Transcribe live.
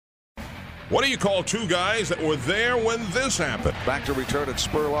What do you call two guys that were there when this happened? Back to return at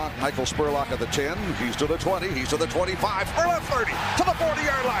Spurlock. Michael Spurlock at the 10. He's to the 20. He's to the 25. Or the 30. To the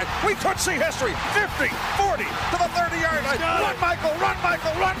 40-yard line. We could see history. 50, 40, to the 30-yard line. Run, Michael, run,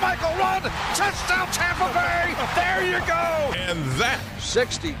 Michael, run, Michael, run. Touchdown, Tampa Bay. There you go. And that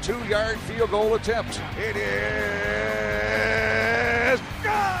 62-yard field goal attempt. It is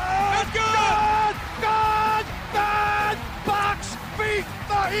good. It's good. Good. Good. Box beat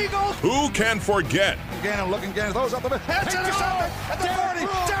the Eagles. who can forget? Gannon looking, Gannon throws up the middle. It's intercepted at the 30.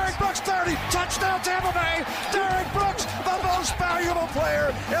 Derek Brooks 30. Touchdown Tampa Bay. Derek Brooks, the most valuable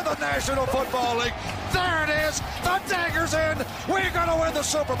player in the National Football League. There it is. The dagger's in. We're going to win the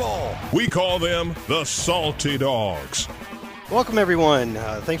Super Bowl. We call them the Salty Dogs. Welcome, everyone.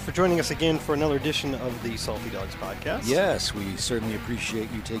 Thanks for joining us again for another edition of the Salty Dogs podcast. Yes, we certainly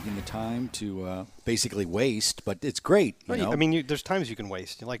appreciate you taking the time to basically waste, but it's great. You know? I mean, there's times you can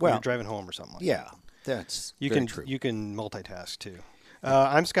waste, like when you're driving home or something like yeah, that. that's You very can true. You can multitask, too.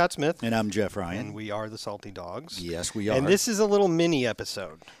 I'm Scott Smith. And I'm Jeff Ryan. And we are the Salty Dogs. Yes, we are. And this is a little mini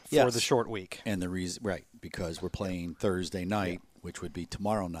episode for the short week. And the reason, right, because we're playing Thursday night, which would be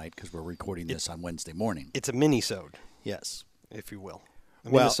tomorrow night because we're recording this on Wednesday morning. It's a mini-sode, Yes. if you will.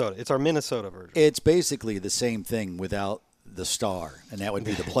 Well, Minnesota. It's our Minnesota version. It's basically the same thing without the star, and that would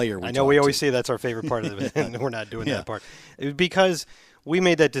be the player we I know we always say that's our favorite part of it, and we're not doing that part. Because we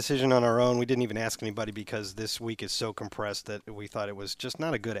made that decision on our own. We didn't even ask anybody because this week is so compressed that we thought it was just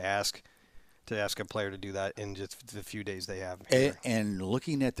not a good ask to ask a player to do that in just the few days they have here. And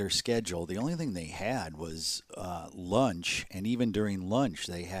looking at their schedule, the only thing they had was lunch, and even during lunch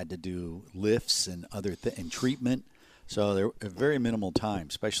they had to do lifts and other and treatment. So they're a very minimal time,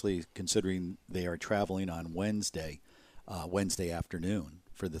 especially considering they are traveling on Wednesday afternoon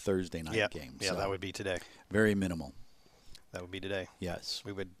for the Thursday night game. Yeah, so that would be today. very minimal. That would be today. Yes.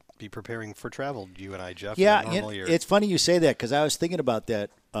 We would be preparing for travel, you and I, Jeff, Yeah, in a normal year. it's funny you say that because I was thinking about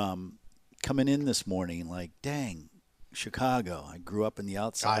that coming in this morning. Like, dang, Chicago. I grew up in the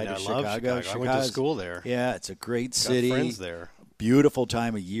outside of love Chicago. I went to school there. Yeah, it's a great Got city. friends there. Beautiful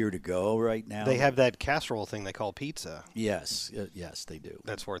time of year to go right now. They have that casserole thing they call pizza. Yes, yes, they do.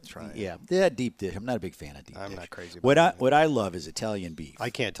 That's worth trying. Yeah, that deep dish. I'm not a big fan of deep dish. I'm not crazy about that. What I love is Italian beef.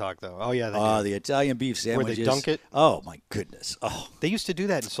 I can't talk, though. Oh, yeah. They do. The Italian beef sandwiches. Where they dunk it? Oh, my goodness. Oh, They used to do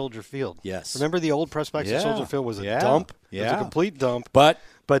that in Soldier Field. Yes. Remember the old press box in Yeah. Soldier Field was a Yeah. dump? It was Yeah. a complete dump. but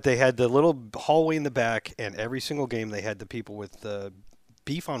But they had the little hallway in the back, and every single game they had the people with the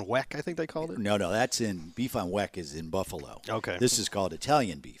beef on weck, I think they called it. no, that's in beef on weck is in Buffalo. Okay. This is called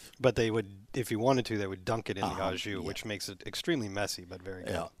Italian beef. But they would, if you wanted to, they would dunk it in the au jus, yeah. which makes it extremely messy, but very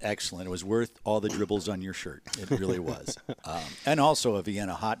good. Yeah, excellent. It was worth all the dribbles on your shirt. It really was. And also a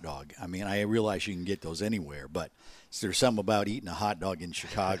Vienna hot dog. I mean, I realize you can get those anywhere, but there's something about eating a hot dog in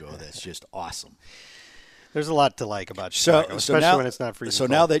Chicago that's just awesome. There's a lot to like about Chicago, especially now, when it's not freezing So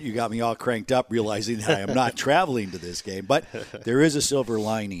cold. now that you got me all cranked up, realizing that I am not traveling to this game, but there is a silver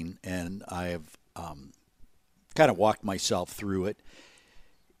lining, and I have kind of walked myself through it.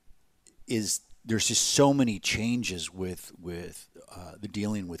 There's just so many changes with the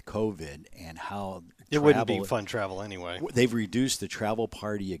dealing with COVID and how it wouldn't be fun travel anyway. They've reduced the travel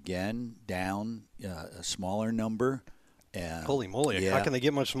party again down a smaller number. And Holy moly! How can they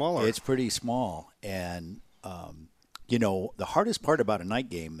get much smaller? It's pretty small, and the hardest part about a night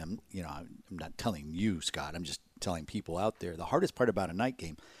game. I'm not telling you, Scott. I'm just telling people out there. The hardest part about a night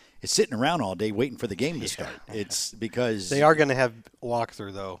game is sitting around all day waiting for the game to start. It's because they are going to have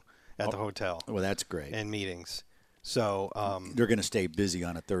walkthrough though at the hotel. Well, that's great. And meetings. So they're going to stay busy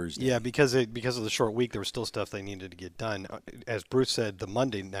on a Thursday. Yeah, because of the short week, there was still stuff they needed to get done. As Bruce said, the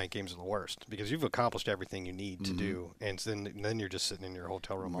Monday night games are the worst because you've accomplished everything you need to do, and then you're just sitting in your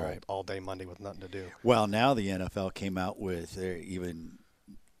hotel room all day Monday with nothing to do. Well, now the NFL came out with even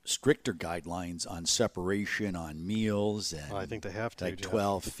stricter guidelines on separation on meals, and I think they have to, like Jeff.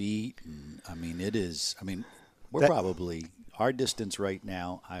 12 feet. And, we're probably our distance right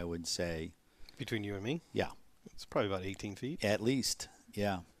now, I would say. Between you and me? Yeah. It's probably about 18 feet. At least,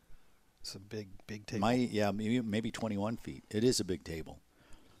 yeah. It's a big table. Maybe 21 feet. It is a big table,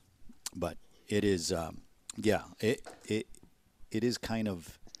 but it is, it is kind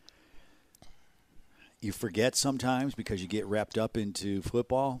of. You forget sometimes because you get wrapped up into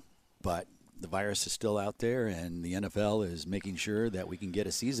football, but the virus is still out there, and the NFL is making sure that we can get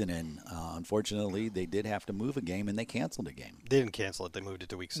a season in. Unfortunately, they did have to move a game, and they canceled a game. They didn't cancel it. They moved it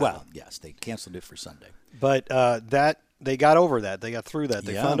to week 7. Well, yes, they canceled it for Sunday. But that they got over that. They got through that.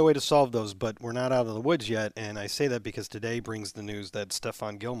 They Yeah. found a way to solve those, but we're not out of the woods yet. And I say that because today brings the news that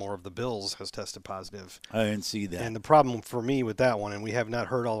Stephon Gilmore of the Bills has tested positive. I didn't see that. And the problem for me with that one, and we have not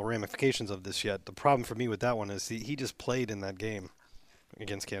heard all the ramifications of this yet, the problem for me with that one is he just played in that game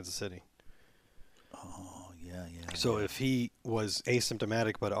against Kansas City. Oh, yeah. So if he was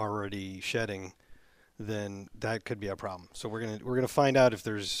asymptomatic but already shedding, then that could be a problem. So we're gonna find out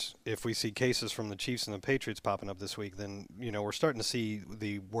if we see cases from the Chiefs and the Patriots popping up this week. Then we're starting to see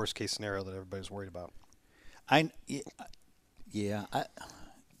the worst case scenario that everybody's worried about.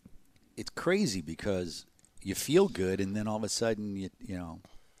 It's crazy because you feel good, and then all of a sudden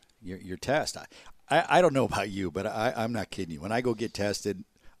your test. I don't know about you, but I'm not kidding you. When I go get tested,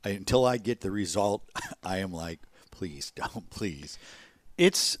 until I get the result, I am like, please don't, please.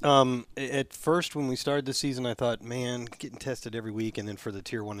 It's at first when we started the season, I thought, man, getting tested every week, and then for the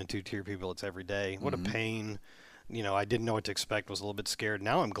tier 1 and 2 tier people, it's every day. What a pain. I didn't know what to expect. Was a little bit scared.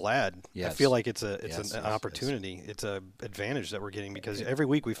 Now I'm glad. Yes. I feel like it's an Yes. opportunity. It's a advantage that we're getting because every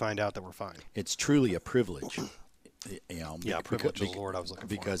week we find out that we're fine. It's truly a privilege. Privilege is the word I was looking for.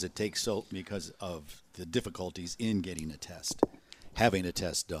 Because it takes because of the difficulties in getting a test, having a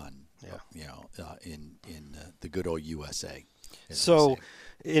test done. In the good old USA. So,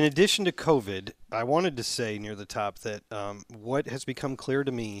 in addition to COVID, I wanted to say near the top that what has become clear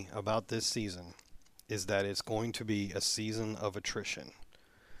to me about this season is that it's going to be a season of attrition.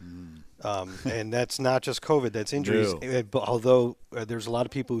 And that's not just COVID, that's injuries. No. Although there's a lot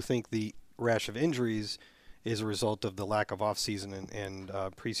of people who think the rash of injuries is a result of the lack of off-season and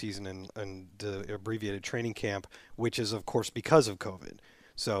preseason and the abbreviated training camp, which is, of course, because of COVID.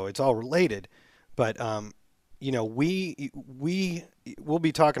 So it's all related. But we'll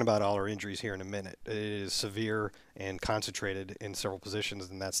be talking about all our injuries here in a minute. It is severe and concentrated in several positions,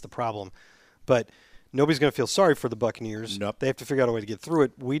 and that's the problem. But nobody's going to feel sorry for the Buccaneers. Nope. They have to figure out a way to get through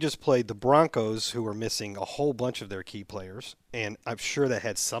it. We just played the Broncos, who are missing a whole bunch of their key players, and I'm sure that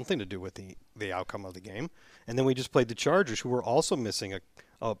had something to do with the outcome of the game. And then we just played the Chargers, who were also missing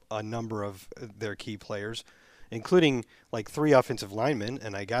a number of their key players, including like 3 offensive linemen,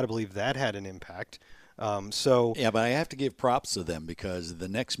 and I got to believe that had an impact. But I have to give props to them because the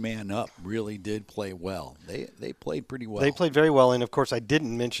next man up really did play well. They played pretty well. They played very well, and of course I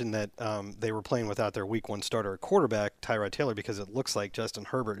didn't mention that they were playing without their week 1 starter at quarterback, Tyrod Taylor, because it looks like Justin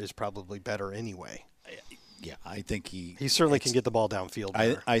Herbert is probably better anyway. Yeah, I think he certainly can get the ball downfield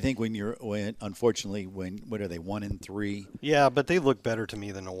better. I think unfortunately what are they 1-3? Yeah, but they look better to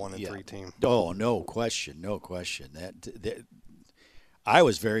me than a 1-3 team. Oh, no question. That I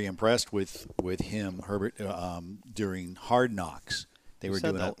was very impressed with him, Herbert, during Hard Knocks. They were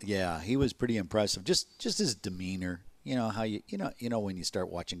doing that. He was pretty impressive. Just his demeanor. How when you start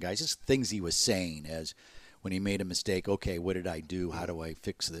watching guys, just things he was saying as when he made a mistake. Okay, what did I do? How do I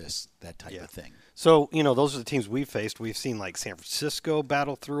fix this? That type of thing. So those are the teams we've faced. We've seen like San Francisco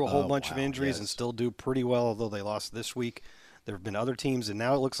battle through a whole bunch of injuries and still do pretty well, although they lost this week. There have been other teams, and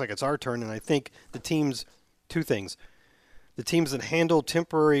now it looks like it's our turn. And I think the teams, 2 things. The teams that handle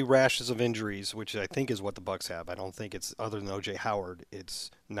temporary rashes of injuries, which I think is what the Bucs have. I don't think it's, other than O.J. Howard, it's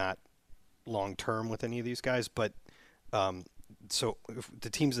not long-term with any of these guys. But so the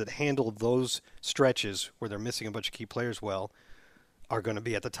teams that handle those stretches where they're missing a bunch of key players well are going to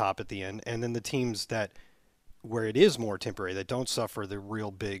be at the top at the end. And then the teams that, where it is more temporary, that don't suffer the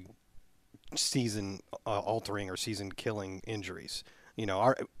real big season-altering or season-killing injuries.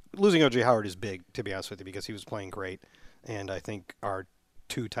 Losing O.J. Howard is big, to be honest with you, because he was playing great. And I think our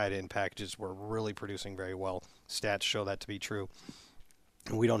 2 tight end packages were really producing very well. Stats show that to be true.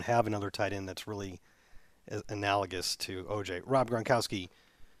 And we don't have another tight end that's really analogous to OJ. Rob Gronkowski,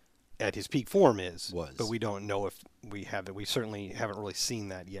 at his peak form, was. But we don't know if we have it. We certainly haven't really seen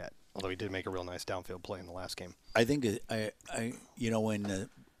that yet, although he did make a real nice downfield play in the last game. I think when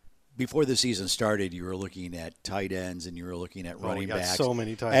before the season started, you were looking at tight ends and you were looking at running backs. We got so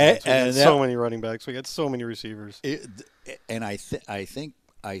many tight ends. We got so many running backs. We got so many receivers. And I think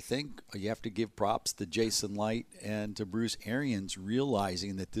you have to give props to Jason Light and to Bruce Arians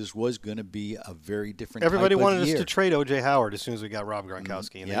realizing that this was going to be a very different Everybody type of wanted year. us to trade O.J. Howard as soon as we got Rob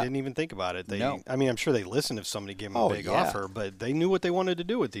Gronkowski, and they didn't even think about it. No. I mean, I'm sure they listened if somebody gave them a big offer, but they knew what they wanted to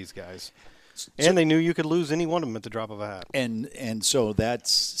do with these guys. And they knew you could lose any one of them at the drop of a hat. And so that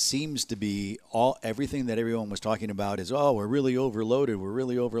seems to be everything that everyone was talking about is, we're really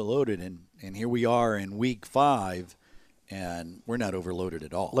overloaded, and here we are in week 5, and we're not overloaded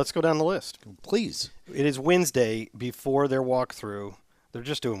at all. Let's go down the list. Please. It is Wednesday before their walkthrough. They're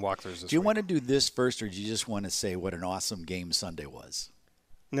just doing walkthroughs this week. Do you want to do this first, or do you just want to say what an awesome game Sunday was?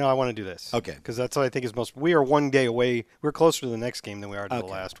 No, I want to do this. Okay. Because that's what I think is most. We are one day away. We're closer to the next game than we are to the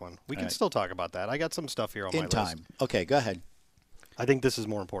Okay. last one. We can right. still talk about that. I got some stuff here on my In time. list. Okay, go ahead. I think this is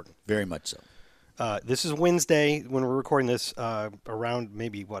more important. Very much so. This is Wednesday when we're recording this around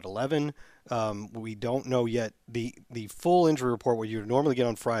maybe, 11. We don't know yet. The full injury report, what you normally get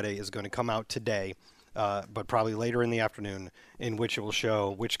on Friday, is going to come out today, but probably later in the afternoon, in which it will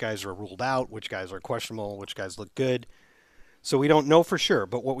show which guys are ruled out, which guys are questionable, which guys look good. So we don't know for sure,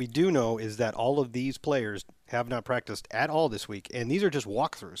 but what we do know is that all of these players have not practiced at all this week, and these are just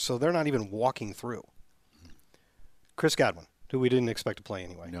walkthroughs, so they're not even walking through. Chris Godwin, who we didn't expect to play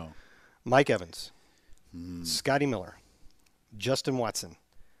anyway. No. Mike Evans, Scotty Miller, Justin Watson,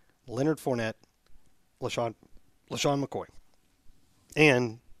 Leonard Fournette, LaShawn McCoy,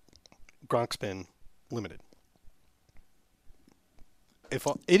 and Gronk's been limited.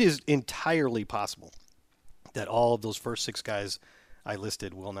 It is entirely possible that all of those first 6 guys I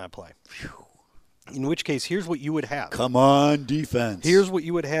listed will not play. In which case, here's what you would have. Come on, defense. Here's what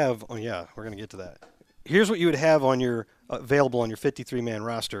you would have. Oh, yeah, we're going to get to that. Here's what you would have on your available on your 53-man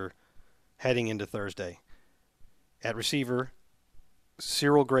roster heading into Thursday. At receiver,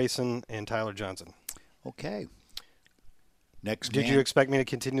 Cyril Grayson and Tyler Johnson. Okay. Next Did man. you expect me to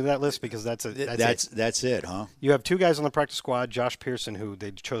continue that list? Because that's it, huh? You have 2 guys on the practice squad, Josh Pearson, who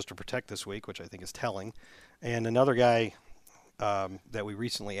they chose to protect this week, which I think is telling, and another guy that we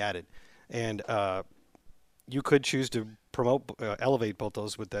recently added. And you could choose to elevate both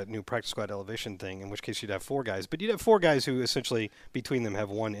those with that new practice squad elevation thing, in which case you'd have 4 guys. But you'd have 4 guys who essentially, between them, have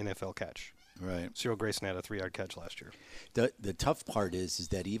 1 NFL catch. Right. Cyril Grayson had a 3-yard catch last year. The tough part is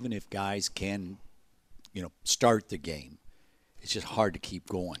that even if guys can, start the game, it's just hard to keep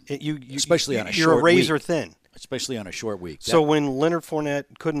going. Especially on a you're short a razor week. thin. Especially on a short week. So when Leonard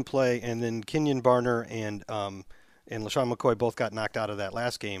Fournette couldn't play, and then Kenyon Barner and LaShawn McCoy both got knocked out of that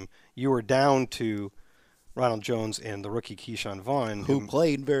last game, you were down to Ronald Jones and the rookie Keyshawn Vaughn, who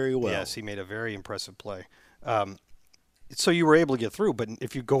played very well. Yes, he made a very impressive play. So you were able to get through. But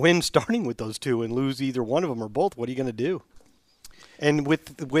if you go in starting with those 2 and lose either one of them or both, what are you going to do? And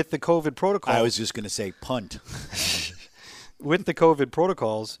with the COVID protocol, I was just going to say punt. With the COVID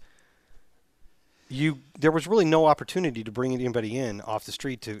protocols, there was really no opportunity to bring anybody in off the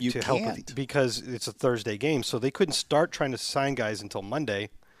street to help with, because it's a Thursday game. So they couldn't start trying to sign guys until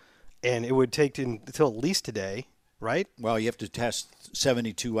Monday, and it would take until at least today, right? Well, you have to test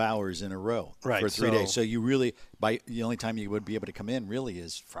 72 hours in a row for 3 days. So you really, the only time you would be able to come in really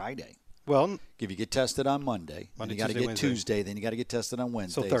is Friday. Well, if you get tested on Monday, you got to get Wednesday. Tuesday, then you got to get tested on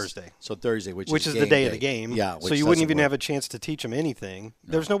Wednesday. So Thursday, which is the day of the game. Yeah. So you wouldn't even have a chance to teach them anything.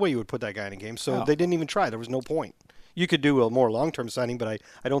 No. There's no way you would put that guy in a game. So they didn't even try. There was no point. You could do a more long-term signing, but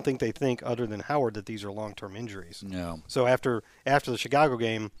I don't think they think, other than Howard, that these are long-term injuries. No. So after the Chicago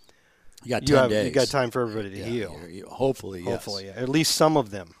game, you got 10 days. You got time for everybody to heal. Hopefully, yes. Hopefully, yeah. At least some of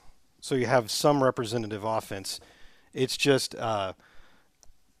them. So you have some representative offense. It's just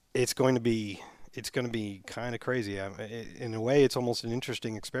it's going to be kind of crazy. In a way, it's almost an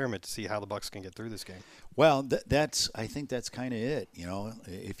interesting experiment to see how the Bucs can get through this game. Well, I think that's kind of it.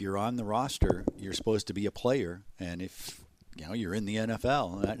 If you're on the roster, you're supposed to be a player, and if you're in the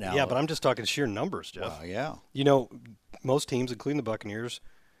NFL now. Yeah, but I'm just talking sheer numbers, Jeff. Yeah. Most teams, including the Buccaneers,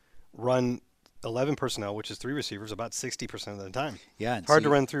 run 11 personnel, which is 3 receivers, about 60% of the time. Yeah, it's hard to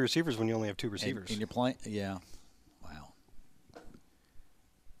run 3 receivers when you only have 2 receivers. And you're playing, yeah. Wow.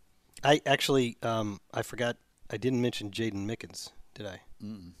 I actually, I forgot, I didn't mention Jaden Mickens, did I?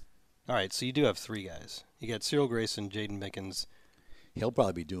 Mm-mm. All right, so you do have 3 guys. You got Cyril Grayson, Jaden Mickens. He'll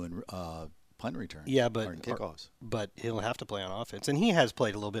probably be doing punt returns. Yeah, but kickoffs. But he'll have to play on offense, and he has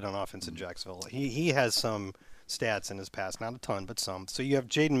played a little bit on offense in Jacksonville. He has some stats in his past, not a ton, but some. So you have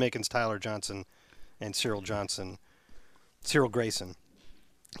Jaden Mickens, Tyler Johnson, and Cyril Grayson.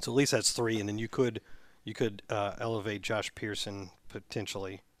 So at least that's 3, and then you could elevate Josh Pearson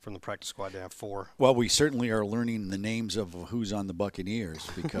potentially from the practice squad to have 4. Well, we certainly are learning the names of who's on the Buccaneers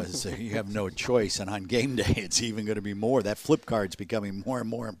because you have no choice, and on game day it's even going to be more. That flip card's becoming more and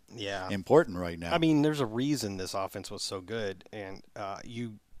more important right now. I mean, there's a reason this offense was so good, and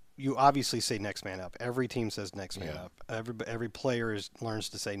you obviously say next man up. Every team says next man up. Every player learns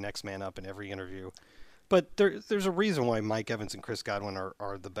to say next man up in every interview. But there's a reason why Mike Evans and Chris Godwin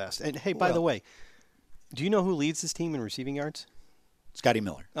are the best. And, hey, by the way, do you know who leads this team in receiving yards? Scotty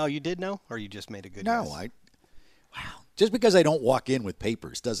Miller. Oh, you did know? Or you just made a good guess? No, wow. Just because I don't walk in with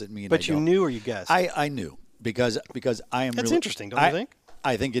papers doesn't mean But you knew or you guessed? I knew because I am That's interesting, don't you think?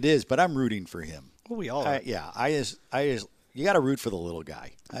 I think it is, but I'm rooting for him. Well, we all are. I just you got to root for the little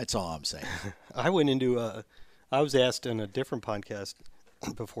guy. That's all I'm saying. I went into I was asked in a different podcast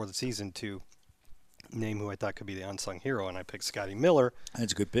before the season to name who I thought could be the unsung hero, and I picked Scotty Miller.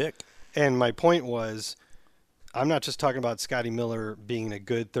 That's a good pick. And my point was, I'm not just talking about Scotty Miller being a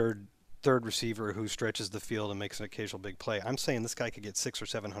good third receiver who stretches the field and makes an occasional big play. I'm saying this guy could get 600 or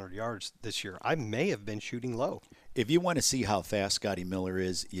 700 yards this year. I may have been shooting low. If you want to see how fast Scotty Miller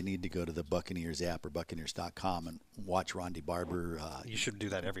is, you need to go to the Buccaneers app or Buccaneers.com and watch Rondy Barber. You should do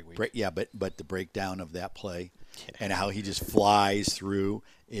that every week. But the breakdown of that play and how he just flies through,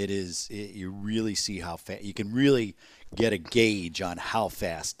 you really see how fast. You can really get a gauge on how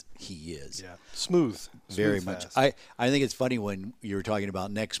fast he is. Yeah, smooth Very fast. much. I think it's funny when you were talking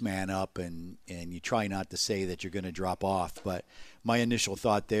about next man up, and you try not to say that you're going to drop off. But my initial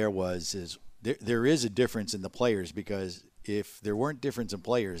thought there is there is a difference in the players, because if there weren't difference in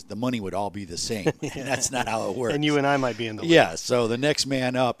players, the money would all be the same. And that's not how it works. And you and I might be in the league. Yeah, so the next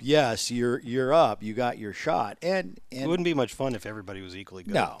man up, yes, you're up. You got your shot. And it wouldn't be much fun if everybody was equally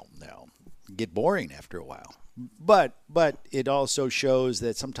good. No. Get boring after a while. But it also shows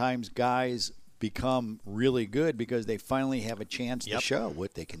that sometimes guys become really good because they finally have a chance to show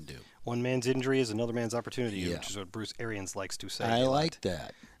what they can do. One man's injury is another man's opportunity, Yeah. which is what Bruce Arians likes to say. I like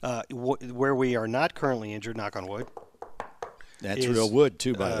that. Where we are not currently injured, knock on wood. That's real wood,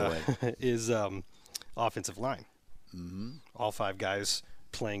 too, by the way. Is offensive line. Mm-hmm. All 5 guys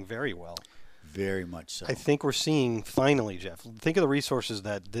playing very well. Very much so. I think we're seeing, finally, Jeff, think of the resources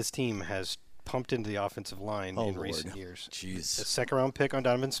that this team has pumped into the offensive line in recent years. Jeez. A second-round pick on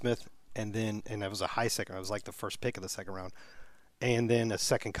Donovan Smith, and that was a high second. It was like the first pick of the second round. And then a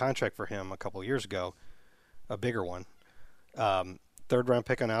second contract for him a couple of years ago, a bigger one. Third-round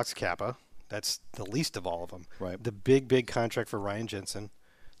pick on Alex Kappa. That's the least of all of them. Right. The big contract for Ryan Jensen.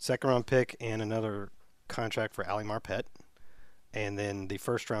 Second-round pick and another contract for Ali Marpet. And then the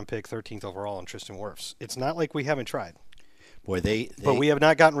first-round pick, 13th overall, on Tristan Wirfs. It's not like we haven't tried. Boy, but we have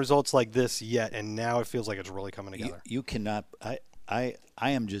not gotten results like this yet, and now it feels like it's really coming together. You cannot. I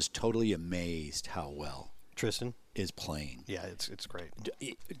am just totally amazed how well Tristan is playing. Yeah, it's great.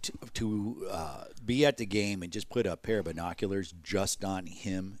 To be at the game and just put a pair of binoculars just on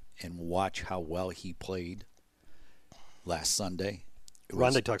him and watch how well he played last Sunday.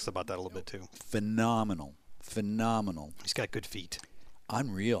 Rondé talks about that a little bit too. Phenomenal. He's got good feet.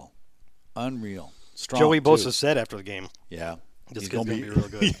 Unreal. Strong, Joey Bosa too. said after the game. Yeah. This kid's going to be real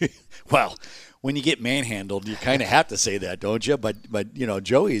good. Well, when you get manhandled, you kind of have to say that, don't you? But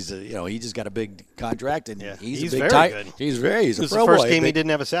Joey's he just got a big contract, and he's a big very good. He's a This is pro the first boy, game he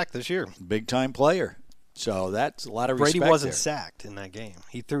didn't have a sack this year. Big time player. So that's a lot of respect. Brady wasn't there. sacked in that game.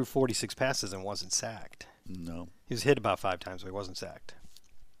 He threw 46 passes and wasn't sacked. No. He was hit about 5 times, but he wasn't sacked.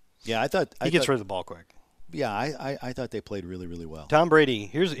 Yeah, I thought he gets rid of the ball quick. Yeah, I thought they played really, really well. Tom Brady.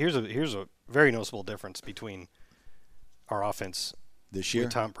 Here's a very noticeable difference between our offense this year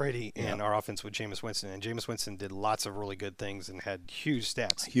with Tom Brady and our offense with Jameis Winston. And Jameis Winston did lots of really good things and had huge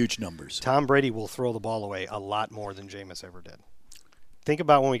stats, huge numbers. Tom Brady will throw the ball away a lot more than Jameis ever did. Think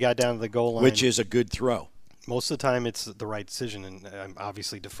about when we got down to the goal line, which is a good throw. Most of the time, it's the right decision, and I'm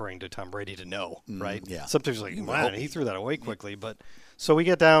obviously deferring to Tom Brady to know, right? Yeah. Sometimes you're like, man, he threw that away quickly. But so we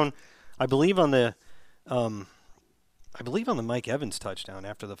get down, I believe on the Mike Evans touchdown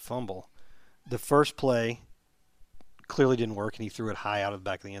after the fumble. The first play clearly didn't work, and he threw it high out of the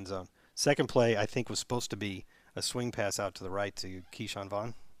back of the end zone. Second play, I think, was supposed to be a swing pass out to the right to Keyshawn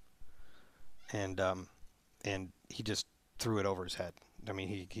Vaughn, and he just threw it over his head. I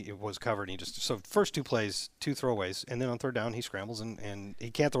mean, he was covered. And so first 2 plays, 2 throwaways, and then on third down he scrambles and he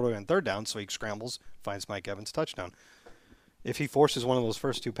can't throw it away on third down, so he scrambles, finds Mike Evans' touchdown. If he forces one of those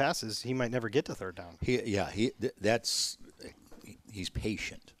first 2 passes, he might never get to third down. He's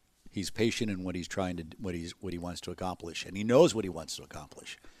patient. He's patient in what he's trying to what he wants to accomplish, and he knows what he wants to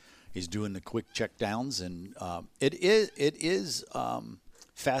accomplish. He's doing the quick check downs, and it is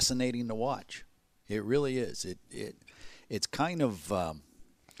fascinating to watch. It really is. It's kind of I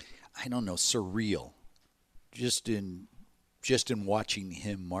don't know, surreal, just in watching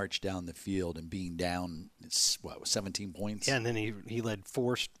him march down the field and being down. It's 17 points. Yeah, and then he led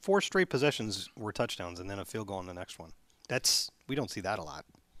four straight possessions were touchdowns, and then a field goal in the next one. We don't see that a lot.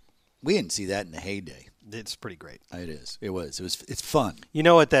 We didn't see that in the heyday. It's pretty great. It is. It's fun. You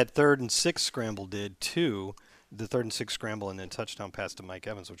know what that 3rd and 6 scramble did too? The 3rd and 6 scramble and then touchdown pass to Mike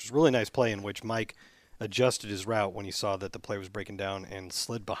Evans, which was a really nice play in which Mike adjusted his route when he saw that the play was breaking down and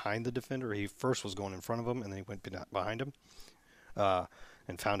slid behind the defender. He first was going in front of him, and then he went behind him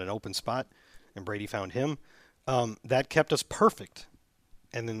and found an open spot, and Brady found him. That kept us perfect.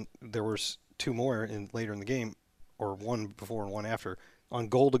 And then there was 2 more later in the game, or 1 before and 1 after, on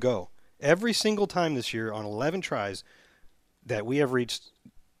goal to go. Every single time this year on 11 tries, that we have reached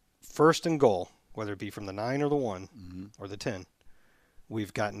first and goal, whether it be from the 9 or the 1 or the 10,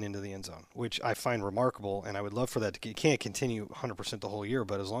 we've gotten into the end zone, which I find remarkable, and I would love for that to. It can't continue 100% the whole year,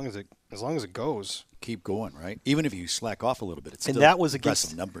 but as long as it goes, keep going, right? Even if you slack off a little bit, it's and still that was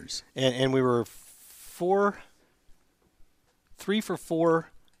impressive against numbers. And we were 3 for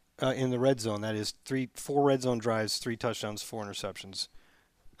 4 in the red zone. That is 4 red zone drives, 3 touchdowns, 4 interceptions.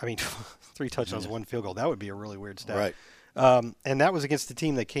 I mean, 3 touchdowns, 1 field goal. That would be a really weird stat. Right. And that was against the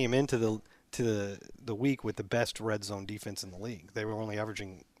team that came into the week with the best red zone defense in the league. They were only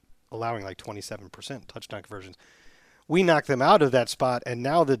allowing like 27% touchdown conversions. We knocked them out of that spot, and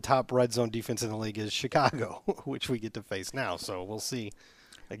now the top red zone defense in the league is Chicago, which we get to face now. So we'll see.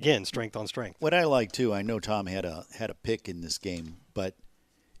 Again, strength on strength. What I like too, I know Tom had a pick in this game, but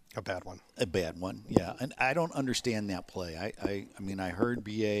a bad one. A bad one, yeah. And I don't understand that play. I mean, I heard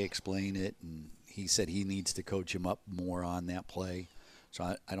BA explain it, and he said he needs to coach him up more on that play. So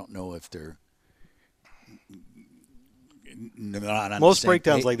I don't know if they're not on most the same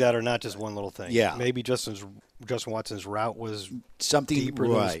breakdowns page. like that are not just one little thing. Yeah. Maybe Justin Watson's route was something deeper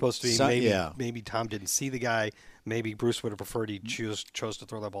than it was right. supposed to be. Yeah. Maybe Tom didn't see the guy. Maybe Bruce would have preferred he chose to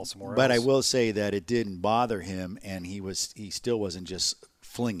throw that ball somewhere But else. I will say that it didn't bother him, and he still wasn't just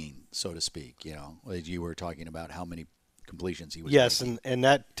flinging, so to speak. You know, as you were talking about how many completions he was yes, making. and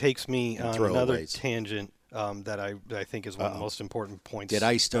that takes me on another throwaways. tangent that I think is one of the most important points. Did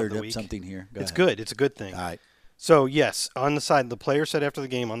I of start the up week. something here? Go It's ahead. good. It's a good thing. All right. So, yes, on the side, the player said after the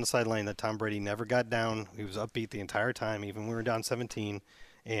game on the sideline that Tom Brady never got down. He was upbeat the entire time, even when we were down 17,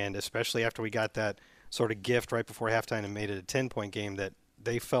 and especially after we got that sort of gift right before halftime and made it a 10-point game, that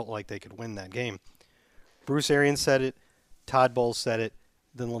they felt like they could win that game. Bruce Arians said it. Todd Bowles said it.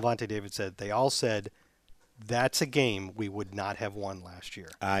 Then Levante David said it. They all said that's a game we would not have won last year.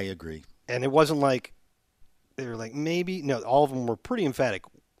 I agree. And it wasn't like they were like maybe. No, all of them were pretty emphatic.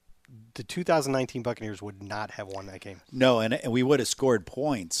 The 2019 Buccaneers would not have won that game. No, and we would have scored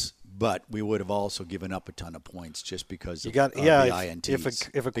points, but we would have also given up a ton of points just because of the INTs.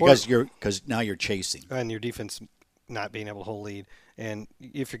 Because now you're chasing. And your defense not being able to hold lead. And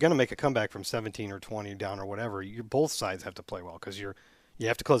if you're going to make a comeback from 17 or 20 down or whatever, both sides have to play well because you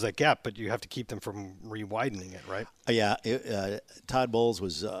have to close that gap, but you have to keep them from re-widening it, right? Yeah, Todd Bowles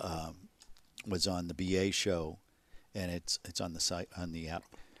was on the BA show, and it's on the site on the app,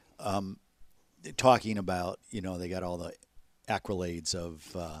 talking about they got all the accolades of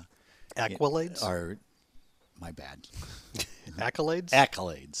accolades. My bad. Accolades.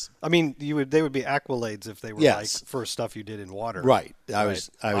 Accolades. I mean, they would be accolades if they were like for stuff you did in water. Right. I'm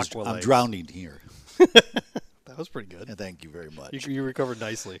drowning here. That was pretty good. Thank you very much. You recovered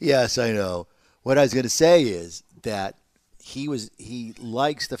nicely. Yes, I know. What I was going to say is that he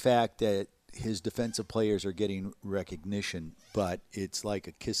likes the fact that his defensive players are getting recognition, but it's like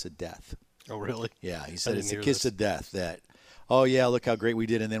a kiss of death. Oh, really? Yeah, he said it's a kiss of death that, oh, yeah, look how great we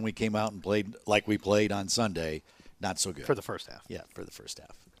did, and then we came out and played like we played on Sunday. Not so good. For the first half. Yeah, for the first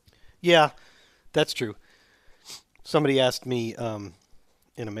half. Yeah, that's true. Somebody asked me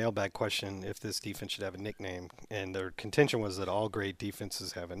in a mailbag question if this defense should have a nickname, and their contention was that all great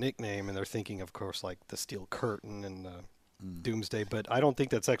defenses have a nickname, and they're thinking, of course, like the Steel Curtain and the Doomsday, but I don't think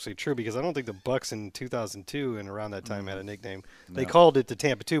that's actually true because I don't think the Bucs in 2002 and around that time had a nickname. No. They called it the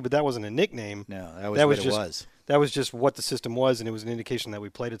Tampa 2, but that wasn't a nickname. No, that was what it was. That was just what the system was, and it was an indication that we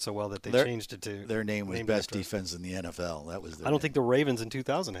played it so well that they changed it to. Their name was best defense in the NFL. That was. I don't think the Ravens in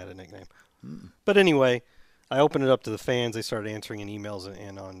 2000 had a nickname. But anyway, I opened it up to the fans. They started answering in emails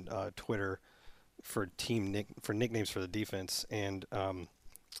and on Twitter for nicknames for the defense, and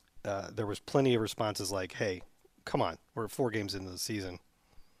there was plenty of responses like, "Hey, come on, we're 4 games into the season,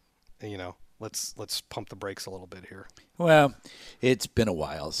 and, let's pump the brakes a little bit here." Well, it's been a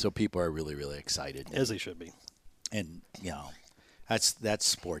while, so people are really, really excited, as they should be. And that's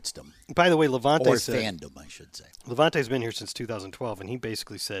sportsdom. By the way, Levante or said, fandom, I should say. Levante's been here since 2012, and he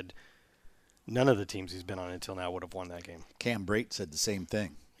basically said none of the teams he's been on until now would have won that game. Cam Brate said the same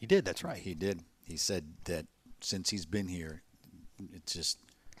thing. He did. That's right. He did. He said that since he's been here, it's just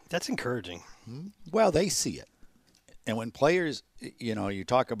that's encouraging. Well, they see it, and when players, you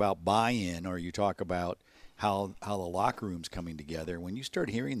talk about buy-in or you talk about how the locker room's coming together. When you start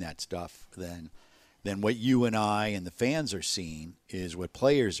hearing that stuff, then what you and I and the fans are seeing is what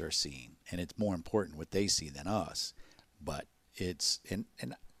players are seeing, and it's more important what they see than us. But it's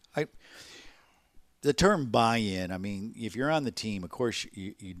the term buy-in. I mean, if you're on the team, of course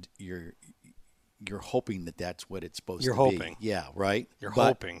you're hoping that that's what it's supposed to be. You're hoping. Yeah, right. You're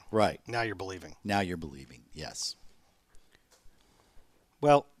hoping. Right. Now you're believing. Now you're believing. Yes.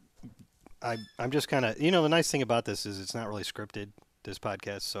 Well, I'm just kind of, the nice thing about this is it's not really scripted, this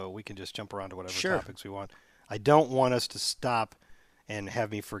podcast, so we can just jump around to whatever topics we want. I don't want us to stop and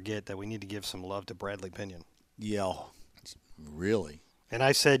have me forget that we need to give some love to Bradley Pinion. Yeah, really. And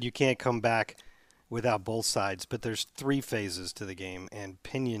I said you can't come back without both sides, but there's 3 phases to the game, and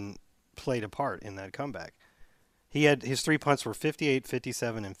Pinion played a part in that comeback. He had his 3 punts were 58,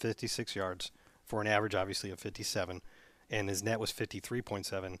 57, and 56 yards for an average, obviously, of 57, and his net was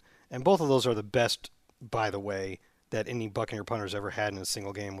 53.7. And both of those are the best, by the way, that any Buccaneer punter's ever had in a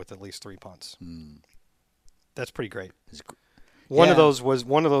single game with at least 3 punts. That's pretty great. One of those was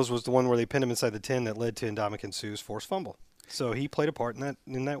the one where they pinned him inside the 10 that led to Ndamukong Suh's forced fumble. So he played a part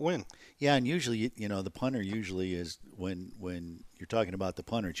in that win. Yeah, and usually, the punter usually is when you're talking about the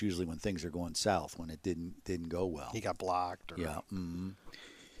punter, it's usually when things are going south, when it didn't go well. He got blocked. Yeah.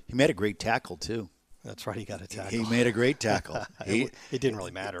 He made a great tackle too. That's right. He got a tackle. He made a great tackle. It didn't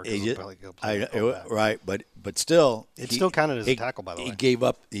really matter. But still, it still counted as a tackle. By the way,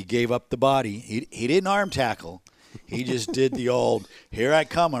 he gave up the body. He didn't arm tackle. He just did the old, here I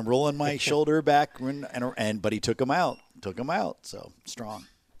come, I'm rolling my shoulder back, but he took him out. So strong.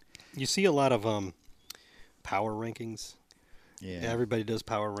 You see a lot of power rankings. Yeah, everybody does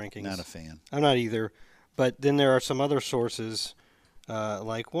power rankings. Not a fan. I'm not either. But then there are some other sources,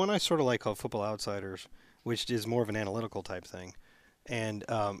 like one I sort of like called Football Outsiders, which is more of an analytical type thing. And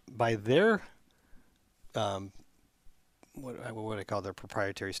by their, what I call their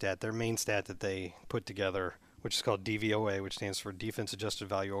proprietary stat, their main stat that they put together, which is called DVOA, which stands for Defense Adjusted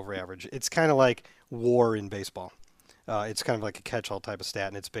Value Over Average. It's kind of like WAR in baseball. It's kind of like a catch-all type of stat,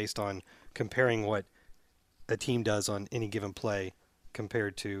 and it's based on comparing what a team does on any given play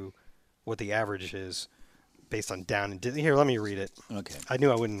compared to what the average is based on down and here. Let me read it. Okay. I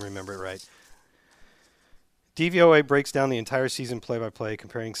knew I wouldn't remember it right. DVOA breaks down the entire season play-by-play,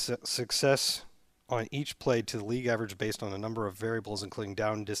 comparing success on each play to the league average based on a number of variables, including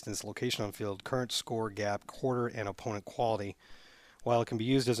down, distance, location on field, current score, gap, quarter, and opponent quality. While it can be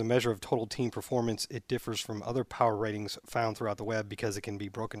used as a measure of total team performance, it differs from other power ratings found throughout the web because it can be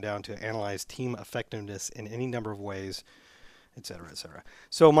broken down to analyze team effectiveness in any number of ways, et cetera, et cetera.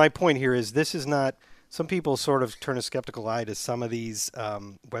 So my point here is this is not – some people sort of turn a skeptical eye to some of these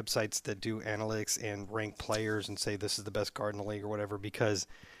websites that do analytics and rank players and say this is the best guard in the league or whatever because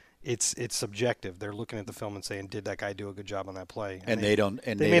it's subjective. They're looking at the film and saying, did that guy do a good job on that play? And they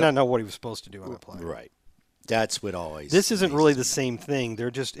may not know what he was supposed to do on that play. Right. That's what always. This isn't really the same thing.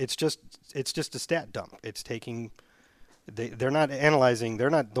 It's just a stat dump. It's taking. They're not analyzing.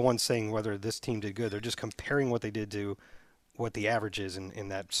 They're not the ones saying whether this team did good. They're just comparing what they did to what the average is in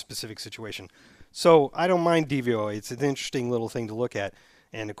that specific situation. So I don't mind DVOA. It's an interesting little thing to look at.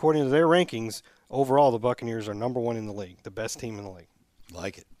 And according to their rankings, overall the Buccaneers are number 1 in the league, the best team in the league.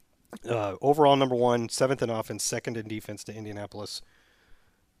 Like it. Overall number 1, 7th in offense, 2nd in defense to Indianapolis.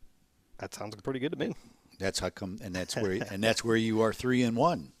 That sounds pretty good to me. That's how come, and that's where you are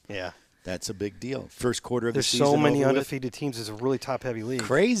 3-1. Yeah, that's a big deal. First quarter of the season. There's so many undefeated teams. It's a really top-heavy league.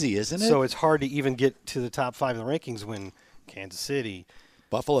 Crazy, isn't it? So it's hard to even get to the top 5 in the rankings when Kansas City,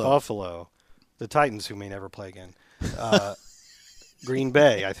 Buffalo, the Titans, who may never play again, Green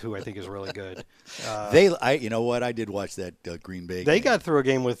Bay, who I think is really good. You know what? I did watch that Green Bay. They got through a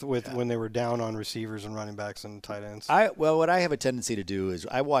game with when they were down on receivers and running backs and tight ends. What I have a tendency to do is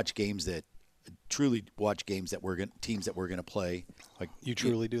I watch games that. Truly watch games that teams that we're going to play. Like you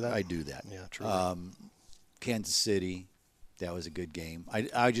truly do that? I do that. Yeah, truly. Kansas City, that was a good game.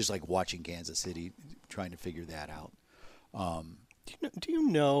 I just like watching Kansas City, trying to figure that out. Do you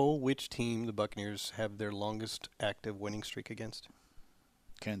know which team the Buccaneers have their longest active winning streak against?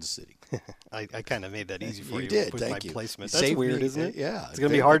 Kansas City. I kind of made that easy for you. You did. With Thank my you. placement. You That's weird, isn't it? Yeah. It's going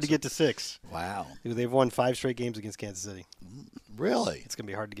to be hard to get to 6. Wow. They've won 5 straight games against Kansas City. Really? It's going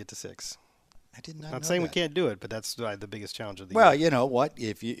to be hard to get to 6. I did not. I'm not saying we can't do it, but that's the biggest challenge of the year. Well, year. you know what?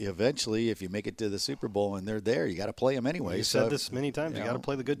 If you make it to the Super Bowl and they're there, you got to play them anyway. You said this many times. You got to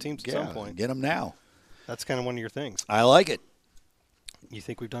play the good teams at some point. Get them now. That's kind of one of your things. I like it. You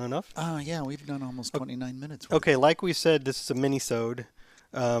think we've done enough? Yeah, we've done almost 29 minutes. Okay, like we said, this is a mini-sode.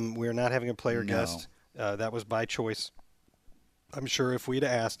 We're not having a player guest. That was by choice. I'm sure if we'd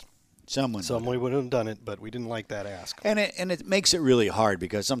asked, someone would have done it, but we didn't like that ask. And it makes it really hard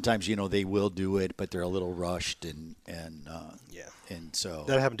because sometimes they will do it, but they're a little rushed and so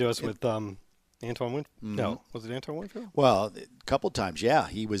that happened to us with Antoine Winfield. Mm-hmm. No, was it Antoine Winfield? Well, a couple times, yeah,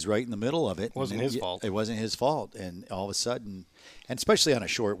 he was right in the middle of it. It wasn't his fault. It wasn't his fault, and all of a sudden, and especially on a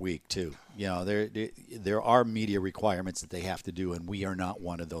short week too. There are media requirements that they have to do, and we are not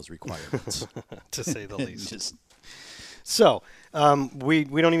one of those requirements, to say the least. So we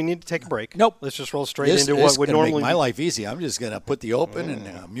don't even need to take a break. Nope. Let's just roll straight This into is what would gonna normally make my life easy. I'm just going to put the open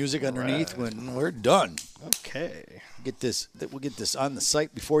and music underneath when we're done. Okay. We'll get this on the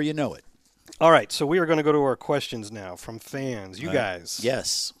site before you know it. All right, so we are going to go to our questions now from fans. You guys.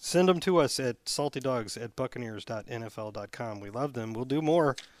 Yes. Send them to us at saltydogs@buccaneers.nfl.com. We love them. We'll do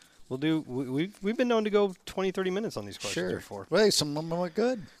more. We've been known to go 20, 30 minutes on these questions before. Well, some of them are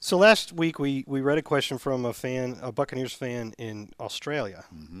good. So last week we read a question from a Buccaneers fan in Australia,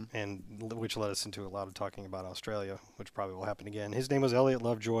 and which led us into a lot of talking about Australia, which probably will happen again. His name was Elliot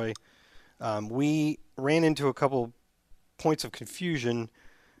Lovejoy. We ran into a couple points of confusion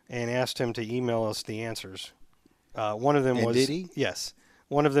and asked him to email us the answers. One of them And was did he? Yes.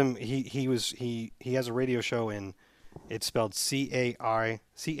 One of them he has a radio show in. It's spelled Cairns,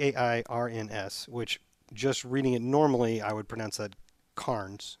 which just reading it normally I would pronounce that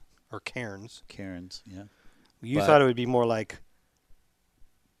Carnes or Cairns. Cairns, yeah. You But- thought it would be more like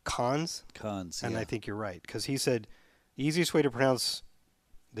Cons, Cons, and yeah. I think you're right because he said the easiest way to pronounce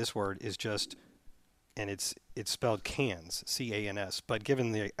this word is just, and it's spelled Cans, C-A-N-S, but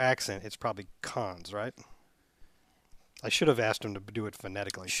given the accent, it's probably Cons, right? I should have asked him to do it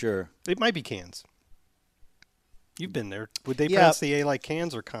phonetically. Sure. It might be Cans. You've been there. Would they Yeah. pronounce the A like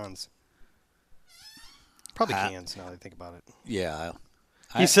Cans or Cons? Probably Cans now that I think about it. Yeah.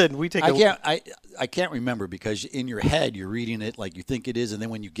 He said we take I can't remember because in your head you're reading it like you think it is, and then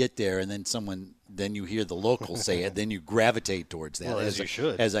when you get there and then you hear the locals say it, then you gravitate towards that. Well, as you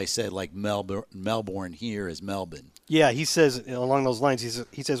should. As I said, like Melbourne here is Melbourne. Yeah, he says along those lines.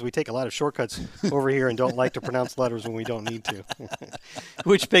 He says we take a lot of shortcuts over here and don't like to pronounce letters when we don't need to,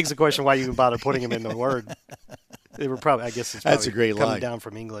 which begs the question why you even bother putting them in the word. They were probably, I guess, it's probably That's a great coming line. down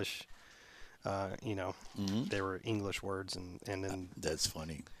from English. They were English words, and then That's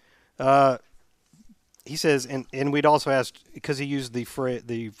funny. he says, and we'd also asked because he used the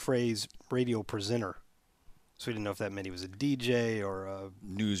phrase radio presenter, so we didn't know if that meant he was a DJ or a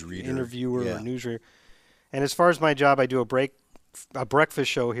Newsreader. interviewer Yeah. or newsreader. And as far as my job, I do a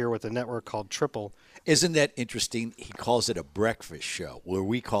breakfast show here with a network called Triple. Isn't that interesting? He calls it a breakfast show, where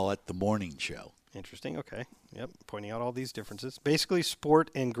we call it the morning show. Interesting. Okay. Yep. Pointing out all these differences. Basically, sport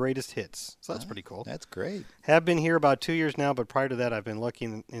and greatest hits. So that's pretty cool. That's great. Have been here about 2 years now, but prior to that, I've been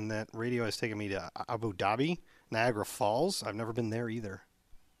lucky in that radio has taken me to Abu Dhabi, Niagara Falls. I've never been there either.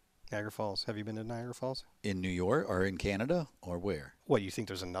 Niagara Falls. Have you been to Niagara Falls? In New York or in Canada or where? What, you think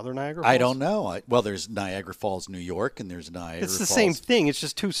there's another Niagara Falls? I don't know. Well, there's Niagara Falls, New York, and there's Niagara It's the Falls. same thing. It's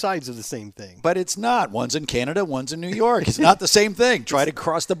just two sides of the same thing. But it's not. One's in Canada, one's in New York. It's not the same thing. Try to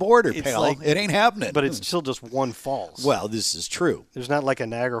cross the border, It's pal. like- it ain't happening. But it's still just one falls. well, this is true. There's not like a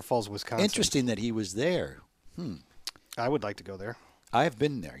Niagara Falls, Wisconsin. Interesting that he was there. I would like to go there. I have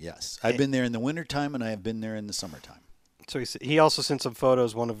been there, yes. I've been there in the wintertime, and I have been there in the summertime. So he also sent some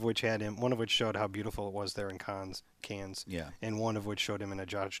photos, one of which showed how beautiful it was there in Cairns, Yeah. and one of which showed him in a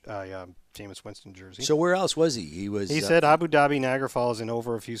Jameis Winston jersey. So where else was he? He said Abu Dhabi, Niagara Falls, and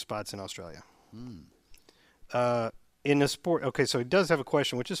over a few spots in Australia. In a sport, okay, so he does have a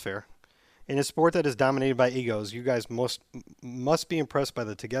question, which is fair. In a sport that is dominated by egos, you guys must be impressed by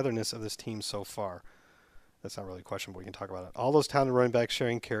the togetherness of this team so far. That's not really a question, but we can talk about it. All those talented running backs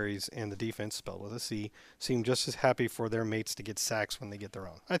sharing carries and the defense, spelled with a C, seem just as happy for their mates to get sacks when they get their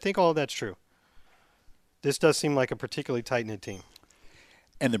own. I think all of that's true. This does seem like a particularly tight-knit team.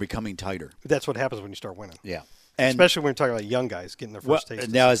 and they're becoming tighter. That's what happens when you start winning. Yeah. And especially when you're talking about young guys getting their first taste.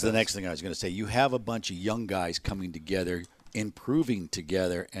 now of is the success. next thing I was going to say. You have a bunch of young guys coming together, improving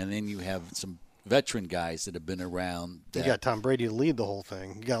together, and then you have some veteran guys that have been around. You got Tom Brady to lead the whole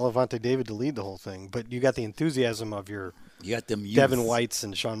thing. You got Levante David to lead the whole thing. But you got the enthusiasm of your you got them Devin Whites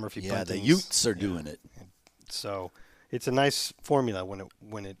and Sean Murphy. Yeah, the Buntings. Utes are doing it. So it's a nice formula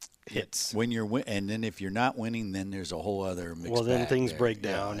when it hits. When you're and then if you're not winning, then there's a whole other mixed Well, then bag things there. break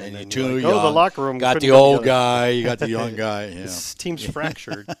down, Yeah, and then you're you're too like, oh, the young. locker room got couldn't the come old together. guy, you got the young guy. Yeah. This team's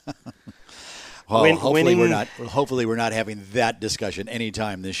fractured. Well, hopefully winning- we're not having that discussion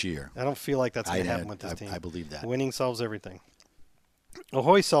anytime this year. I don't feel like that's going to I- happen with this team. I believe that. Winning solves everything.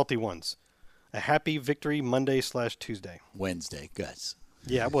 Ahoy, salty ones. A happy victory Monday/Tuesday. Wednesday, Gus.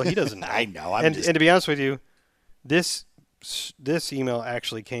 Yeah, well, he doesn't know. I know. And to be honest with you, this email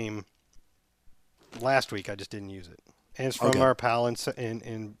actually came last week. I just didn't use it. And it's from Okay. our pal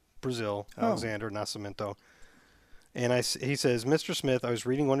in Brazil, Alexander Nascimento. And he says, Mr. Smith, I was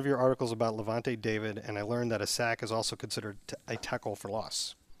reading one of your articles about Levante David, and I learned that a sack is also considered a tackle for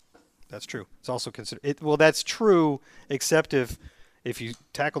loss. That's true. It's also considered it. Well, that's true, except if you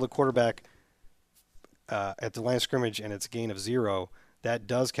tackle the quarterback at the line of scrimmage and it's a gain of 0, that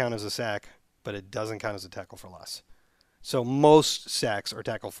does count as a sack, but it doesn't count as a tackle for loss. So most sacks are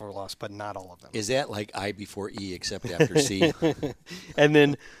tackle for loss, but not all of them. Is that like I before E except after C? And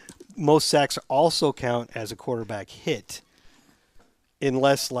then most sacks also count as a quarterback hit,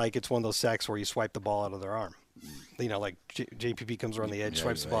 unless like it's one of those sacks where you swipe the ball out of their arm. You know, like JPP comes around the edge,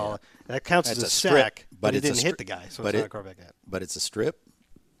 swipes the ball. That counts That's as a strip, sack, but but it it's a didn't hit strip- the guy, so but it's not it- a quarterback hit. But it's a strip?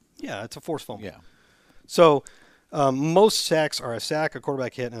 Yeah, it's a forced fumble. Yeah. So most sacks are a sack, a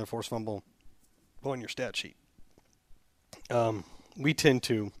quarterback hit, and a forced fumble on your stat sheet. We tend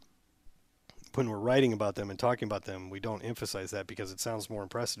to, when we're writing about them and talking about them, we don't emphasize that because it sounds more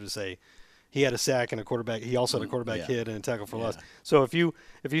impressive to say he had a sack and a quarterback. He also had a quarterback hit and a tackle for loss. So if you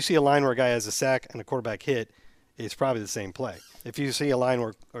see a line where a guy has a sack and a quarterback hit, it's probably the same play. If you see a line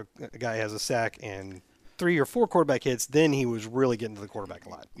where a guy has a sack and 3 or 4 quarterback hits, then he was really getting to the quarterback a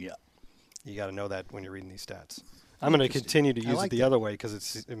lot. Yeah. You got to know that when you're reading these stats. I'm going to continue to use like it the that. other way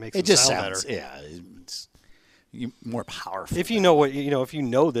because it makes It it just sound sounds, better. it's more powerful. If you know what if you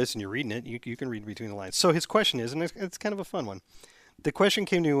know this and you're reading it, you can read between the lines. So his question is, and it's kind of a fun one. The question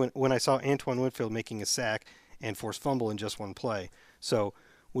came to me when I saw Antoine Winfield making a sack and forced fumble in just one play. So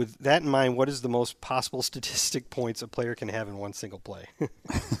with that in mind, what is the most possible statistic points a player can have in one single play?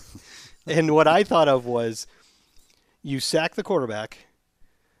 And what I thought of was you sack the quarterback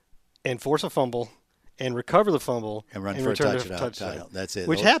and force a fumble and recover the fumble and run for a return touchdown. That's it.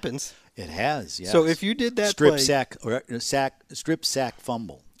 Which happens. It has, yes. So if you did that strip play- sack or strip sack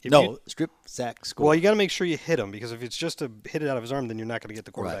fumble. If No, you- strip sack score. Well, you got to make sure you hit him because if it's just a hit it out of his arm, then you're not going to get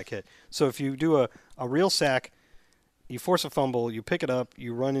the quarterback hit. So if you do a real sack, you force a fumble, you pick it up,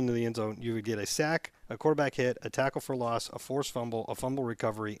 you run into the end zone, you would get a sack, a quarterback hit, a tackle for loss, a forced fumble, a fumble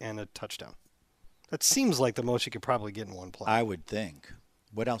recovery, and a touchdown. That seems like the most you could probably get in one play. I would think.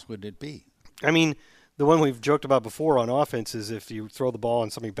 What else would it be? I mean, the one we've joked about before on offense is if you throw the ball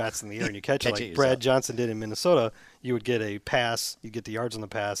and somebody bats in the air and you catch it Catch like it Brad yourself. Johnson did in Minnesota, you would get a pass, you get the yards on the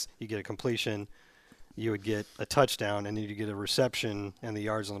pass, you get a completion, you would get a touchdown, and then you get a reception and the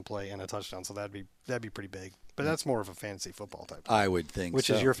yards on the play and a touchdown. So that'd be pretty big. But that's more of a fantasy football type. I would think Which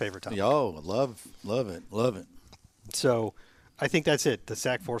so. is your favorite topic. Oh, love it. So I think that's it. The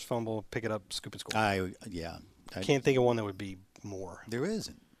sack, force fumble, pick it up, scoop and score. I Can't think of one that would be more. There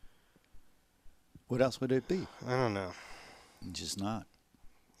isn't. What else would it be? I don't know. Just not.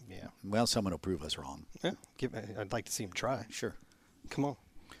 Yeah. Well, someone will prove us wrong. Yeah. I'd like to see him try. Sure. Come on.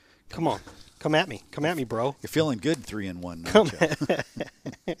 Come at me. Come at me, bro. You're feeling good 3-1.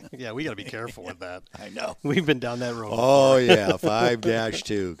 Yeah, we got to be careful with that. I know. We've been down that road. Oh yeah,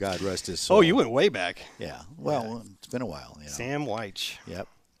 5-2. God rest his soul. Oh, you went way back. Yeah. Well, it's been a while. You know. Sam Weich, Yep.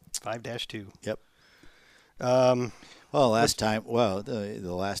 5-2. Yep. Um, Well, last time. Well,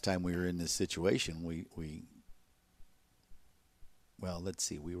 the last time we were in this situation, we. Well, let's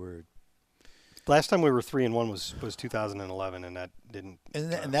see. We were. last time we were 3-1 was 2011, and that didn't.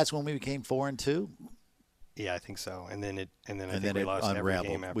 And that's when we became 4-2. Yeah, I think so. And then I think then we it lost every unraveled.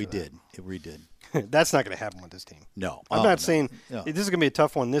 game after We that. did. We did. That's not going to happen with this team. No. I'm Oh, not no. saying No. this is going to be a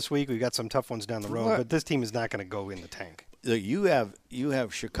tough one this week. We've got some tough ones down the road, What? but this team is not going to go in the tank. Look, you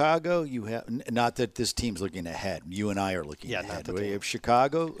have Chicago. You have not that this team's looking ahead. You and I are looking Yeah, not ahead. the We team. have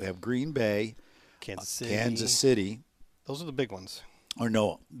Chicago. We have Green Bay, Kansas City. Kansas City. Those are the big ones. Or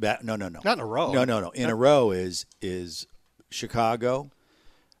no. No. Not in a row. No. In a row is Chicago,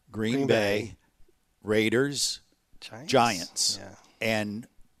 Green Bay, Raiders, Giants. Yeah. And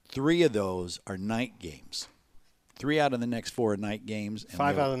 3 of those are night games. 3 out of the next 4 are night games. And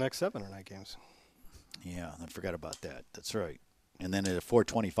 5 we out have- of the next 7 are night games. Yeah, I forgot about that. That's right. And then a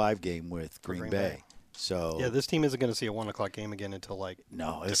 4:25 game with Green Green Bay. Bay. So Yeah, this team isn't going to see a 1 o'clock game again until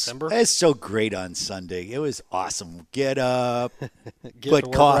no, December. It's so great on Sunday. It was awesome. Get up, Get to put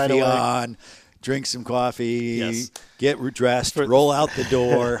work coffee right away. on, drink some coffee, Yes. get dressed, roll out the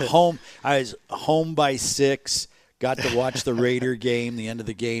door. Home. I was home by 6. Got to watch the Raider game, the end of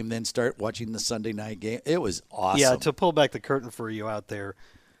the game, then start watching the Sunday night game. It was awesome. Yeah, to pull back the curtain for you out there,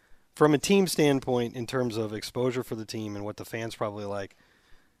 from a team standpoint, in terms of exposure for the team and what the fans probably like,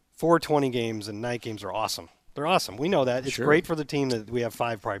 420 games and night games are awesome. They're awesome. We know that. It's Sure. great for the team that we have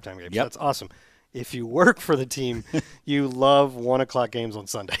 5 primetime games. Yep. That's awesome. If you work for the team, you love 1 o'clock games on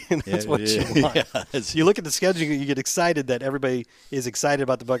Sunday. And that's what you want. it's- You look at the schedule, you get excited that everybody is excited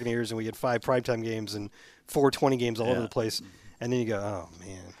about the Buccaneers, and we get 5 primetime games and 420 games all over Yeah. the place. And then you go, oh,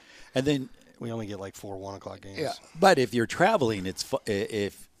 man, And then we only get like 4 1 o'clock games. yeah, but if you're traveling, it's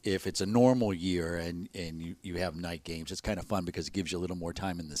if it's a normal year and you have night games, it's kind of fun because it gives you a little more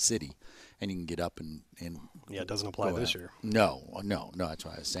time in the city, and you can get up and Yeah, it doesn't apply go this out. year. No, that's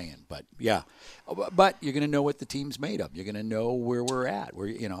what I was saying. But yeah, but you're going to know what the team's made of. You're going to know where we're at.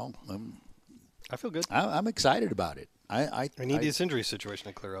 I'm I feel good. excited about it. We need this injury situation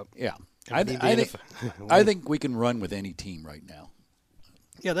to clear up. Yeah. And we need the NFL I think we can run with any team right now.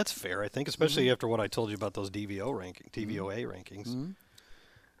 Yeah, that's fair, I think, especially after what I told you about those DVOA rankings.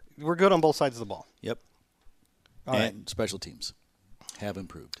 We're good on both sides of the ball. Yep. All and right. special teams have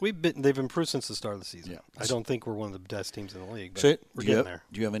improved. They've improved since the start of the season. Yeah. I don't think we're one of the best teams in the league, but So, we're getting there.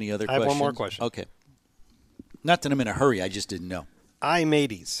 Do you have any other I have questions? one more question. Okay. Not that I'm in a hurry. I just didn't know.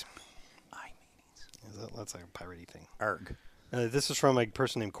 I-Mateys. That's like a piratey thing. Arg. This is from a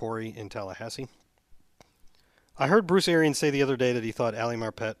person named Corey in Tallahassee. I heard Bruce Arians say the other day that he thought Ali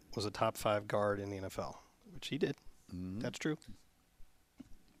Marpet was a top 5 guard in the NFL, which he did. That's true.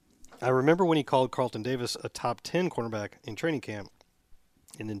 I remember when he called Carlton Davis a top 10 cornerback in training camp,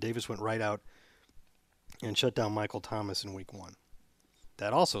 and then Davis went right out and shut down Michael Thomas in week 1.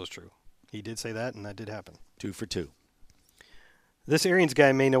 That also is true. He did say that, and that did happen. 2 for 2. This Arians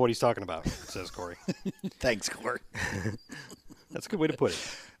guy may know what he's talking about, says Corey. Thanks, Corey. That's a good way to put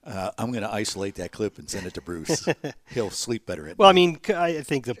it. I'm going to isolate that clip and send it to Bruce. He'll sleep better at Well, I night. mean, I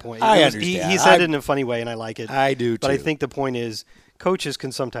think the point. I He understand. said it in a funny way, and I like it. I do, But I too. think the point is, coaches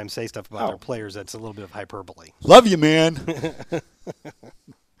can sometimes say stuff about Oh. their players that's a little bit of hyperbole. Love you, man.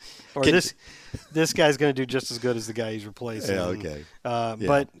 Or this guy's going to do just as good as the guy he's replacing. Yeah, okay. Yeah. Yeah.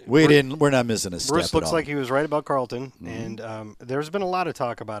 But We're not missing a step Bruce at looks all. like he was right about Carlton, and there's been a lot of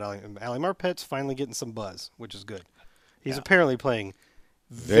talk about Ali Marpet's finally getting some buzz, which is good. He's apparently playing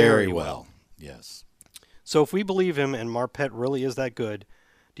very well. Yes. So if we believe him and Marpet really is that good,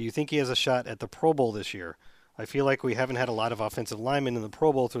 do you think he has a shot at the Pro Bowl this year? I feel like we haven't had a lot of offensive linemen in the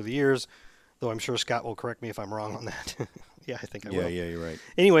Pro Bowl through the years, though I'm sure Scott will correct me if I'm wrong on that. Yeah, I think I will. Yeah, you're right.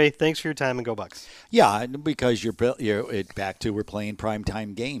 Anyway, thanks for your time, and go Bucks. Yeah, because you're back to we're playing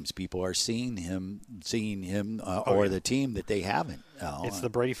primetime games. People are seeing him, or the team that they haven't. It's the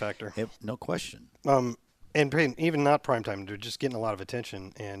Brady factor. No question. And even not primetime, they're just getting a lot of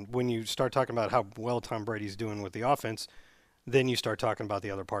attention. And when you start talking about how well Tom Brady's doing with the offense, then you start talking about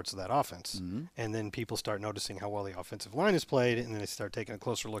the other parts of that offense. And then people start noticing how well the offensive line is played, and then they start taking a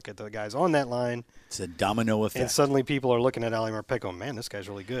closer look at the guys on that line. It's a domino effect. And suddenly people are looking at Ali Marpet going, man, this guy's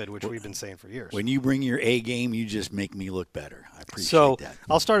really good, which we've been saying for years. When you bring your A game, you just make me look better. I appreciate that.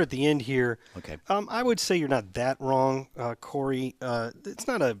 I'll start at the end here. Okay. I would say you're not that wrong, Corey. It's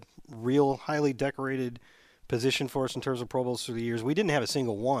not a real highly decorated position for us in terms of Pro Bowls through the years. We didn't have a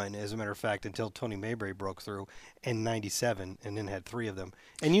single one, as a matter of fact, until Tony Mayberry broke through in '97, and then had 3 of them.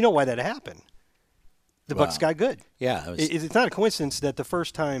 And you know why that happened? The Bucs got good. Yeah. It's not a coincidence that the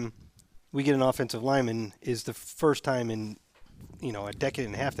first time we get an offensive lineman is the first time in a decade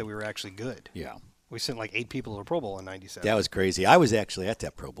and a half that we were actually good. Yeah. We sent like 8 people to the Pro Bowl in '97. That was crazy. I was actually at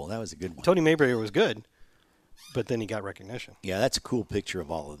that Pro Bowl. That was a good one. Tony Mayberry was good, but then he got recognition. Yeah, that's a cool picture of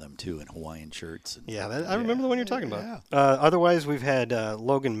all of them, too, in Hawaiian shirts. Yeah, I remember the one you're talking about. Yeah. Otherwise, we've had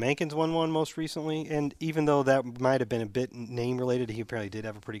Logan Mankins won one most recently, and even though that might have been a bit name-related, he apparently did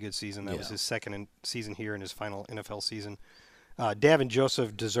have a pretty good season. That was his second season here in his final NFL season. Davin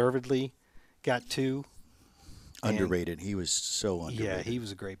Joseph deservedly got 2. Underrated. He was so underrated. Yeah, he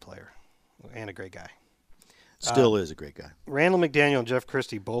was a great player and a great guy. Still is a great guy. Randall McDaniel and Jeff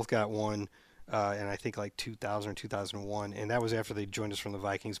Christie both got 1. And I think like 2000 or 2001, and that was after they joined us from the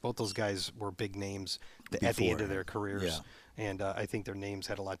Vikings. Both those guys were big names at the end of their careers, Yeah. and I think their names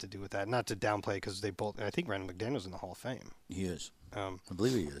had a lot to do with that. Not to downplay, because they both. And I think Randall McDaniel's in the Hall of Fame. He is. I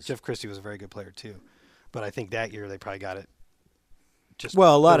believe he is. Jeff Christie was a very good player too, but I think that year they probably got it. Just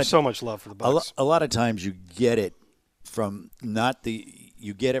Well, there was so much love for the Bucs. A lot of times you get it from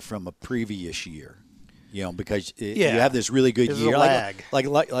you get it from a previous year. Because you have this really good There's year, a lag.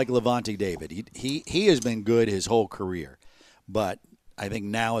 like Levante David. He has been good his whole career, but I think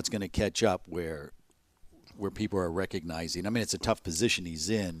now it's going to catch up where people are recognizing. I mean, it's a tough position he's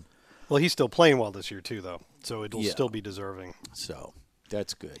in. Well, he's still playing well this year too, though, so it'll still be deserving. So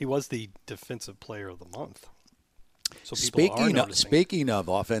that's good. He was the Defensive Player of the Month. So Speaking of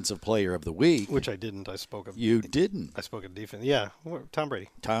Offensive Player of the Week, which I didn't. I spoke of. You didn't. I spoke of defense. Yeah, Tom Brady.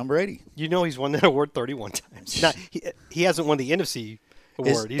 Tom Brady. You know he's won that award 31 times. He hasn't won the NFC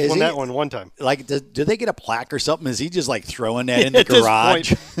award. He's won that one time. Like, do they get a plaque or something? Is he just like throwing that in the garage?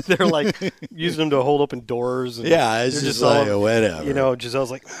 This point, they're like using him to hold open doors. And yeah, it's just like whatever. Gisele's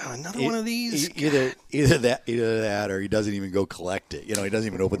like, another one of these. Either that, or he doesn't even go collect it. He doesn't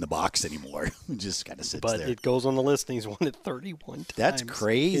even open the box anymore. He just kind of sits there. But it goes on the list, and he's won it 31 times. That's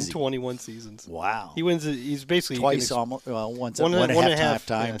crazy. In 21 seasons. Wow. He wins. He's basically twice, almost one and a half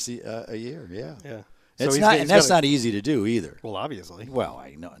times a year. Yeah. Yeah. It's not, and that's not easy to do either. Well, obviously. Well,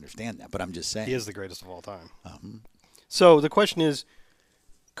 I understand that, but I'm just saying. He is the greatest of all time. So the question is,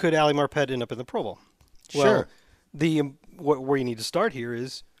 could Ali Marpet end up in the Pro Bowl? Well, Sure. where you need to start here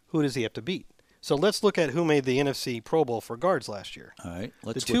is who does he have to beat? So let's look at who made the NFC Pro Bowl for guards last year. All right.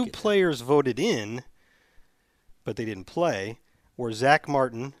 The two players voted in, but they didn't play, were Zach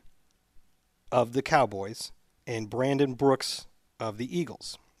Martin of the Cowboys and Brandon Brooks of the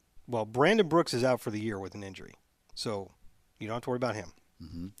Eagles. Well, Brandon Brooks is out for the year with an injury, so you don't have to worry about him.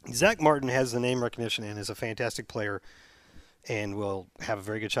 Mm-hmm. Zach Martin has the name recognition and is a fantastic player and will have a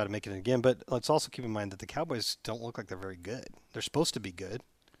very good shot at making it again. But let's also keep in mind that the Cowboys don't look like they're very good. They're supposed to be good,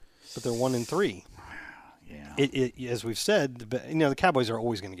 but they're 1-3. Yeah. As we've said, the Cowboys are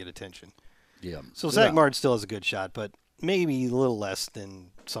always going to get attention. Yeah. So Zach Martin still has a good shot, but maybe a little less than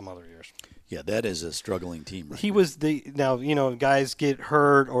some other years. Yeah, that is a struggling team. Right he was guys get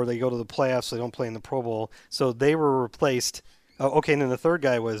hurt or they go to the playoffs, so they don't play in the Pro Bowl. So they were replaced. Okay, and then the third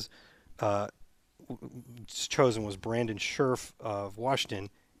guy was chosen was Brandon Scherf of Washington.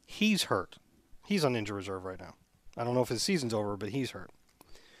 He's hurt. He's on injury reserve right now. I don't know if his season's over, but he's hurt.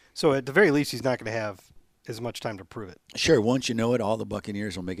 So at the very least, he's not going to have as much time to prove it. Sure. Once you know it, all the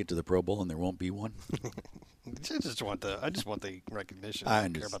Buccaneers will make it to the Pro Bowl, and there won't be one. I just want the recognition. I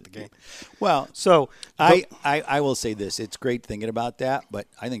don't care about the game. Well, so I will say this: it's great thinking about that, but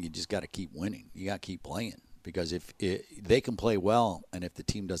I think you just got to keep winning. You got to keep playing because if they can play well, and if the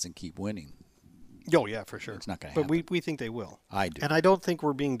team doesn't keep winning. Oh, yeah, for sure. It's not going to happen. But we think they will. I do. And I don't think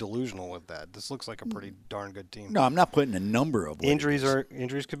we're being delusional with that. This looks like a pretty darn good team. No, I'm not putting a number of injuries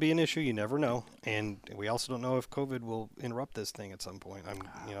could be an issue. You never know. And we also don't know if COVID will interrupt this thing at some point.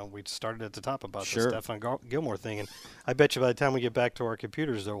 We started at the top about the Stephon Gilmore thing. And I bet you by the time we get back to our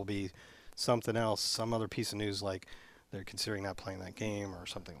computers, there will be something else, some other piece of news like they're considering not playing that game or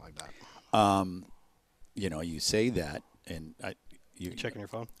something like that. You say that, and you checking your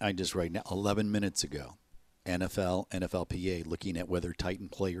phone? I just right now, 11 minutes ago, NFLPA looking at whether Titan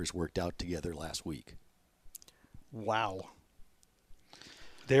players worked out together last week. Wow.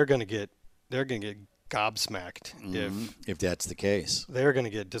 They're going to get gobsmacked if that's the case. They're going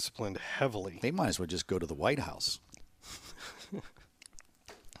to get disciplined heavily. They might as well just go to the White House.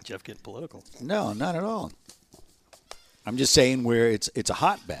 Jeff getting political. No, not at all. I'm just saying where it's a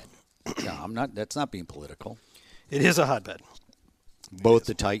hotbed. No, I'm not. That's not being political. It is a hotbed. Both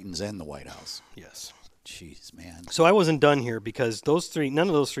the Titans and the White House. Yes. Jeez, man. So I wasn't done here because none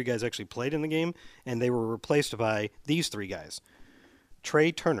of those three guys actually played in the game, and they were replaced by these three guys.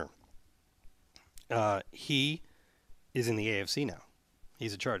 Trey Turner. He is in the AFC now.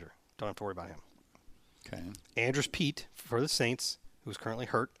 He's a Charger. Don't have to worry about him. Okay. Andrews Pete for the Saints, who's currently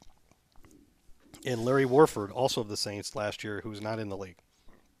hurt. And Larry Warford, also of the Saints last year, who's not in the league.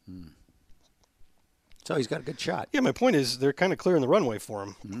 So he's got a good shot. Yeah, my point is they're kind of clearing the runway for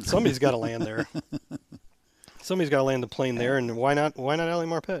him. Somebody's got to land there. Somebody's got to land the plane there, and why not Ali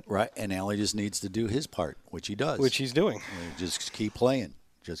Marpet? Right, and Ali just needs to do his part, which he does. Which he's doing. Just keep playing.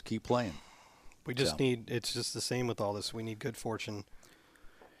 Just keep playing. We just it's just the same with all this. We need good fortune.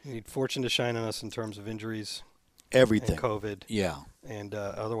 We need fortune to shine on us in terms of injuries. Everything. And COVID. Yeah. And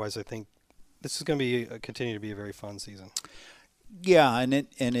otherwise, I think this is going to continue to be a very fun season. Yeah, and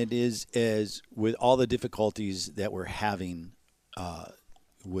it is as with all the difficulties that we're having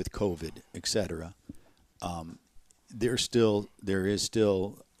with COVID, et cetera. There is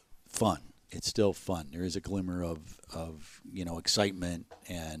still fun. It's still fun. There is a glimmer of excitement,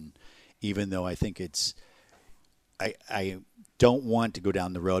 and even though I think I don't want to go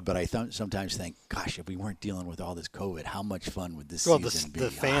down the road, but I sometimes think, gosh, if we weren't dealing with all this COVID, how much fun would this season be?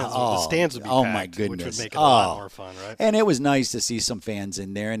 The stands would be packed, my goodness. which would make it a lot more fun, right? And it was nice to see some fans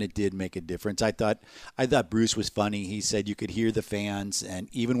in there, and it did make a difference. I thought Bruce was funny. He said you could hear the fans, and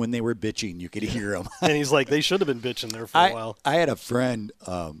even when they were bitching, you could hear them. And he's like, they should have been bitching there for a while. I had a friend.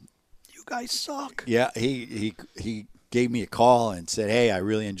 You guys suck. Yeah, he gave me a call and said, hey, I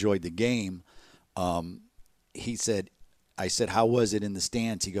really enjoyed the game. I said, how was it in the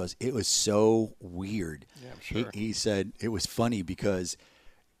stands? He goes, it was so weird. Yeah, I'm sure. He said it was funny because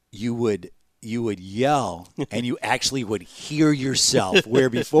you would yell and you actually would hear yourself, where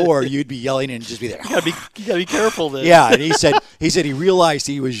before you'd be yelling and just be there. You gotta be careful then. Yeah, and he said he realized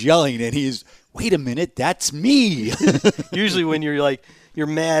he was yelling and wait a minute, that's me. Usually when you're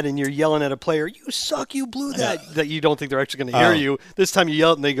mad and you're yelling at a player, you suck, you blew that you don't think they're actually going to hear you. This time you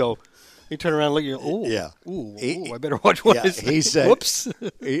yell it and they go. You turn around and look at you. I better watch what I say. He said, whoops.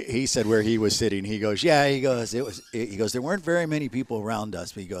 he said where he was sitting, he goes, there weren't very many people around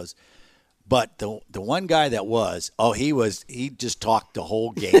us. But he goes, but the one guy that he just talked the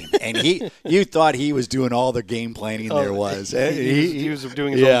whole game. And you thought he was doing all the game planning there was. He was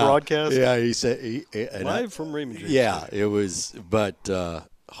doing his own broadcast? Yeah, he said. Live from Raymond James. Yeah, it was, but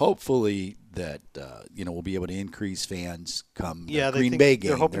hopefully that we'll be able to increase fans come the they Green Bay game.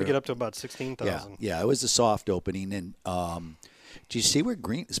 They're hoping to get up to about 16,000. Yeah, it was a soft opening. And do you see where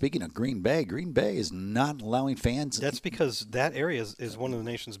speaking of Green Bay is not allowing fans? That's because that area is one of the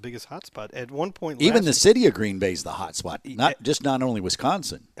nation's biggest hotspots. At one point, even the city of Green Bay is the hotspot. Not only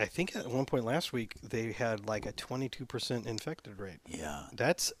Wisconsin. I think at one point last week they had like a 22% infected rate. Yeah,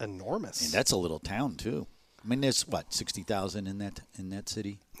 that's enormous. And that's a little town too. I mean, there's 60,000 in that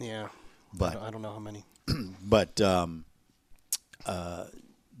city. Yeah, but I don't know how many. But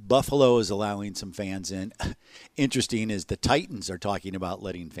Buffalo is allowing some fans in. Interesting is the Titans are talking about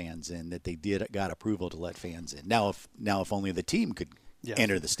letting fans in. That they got approval to let fans in. Now if only the team could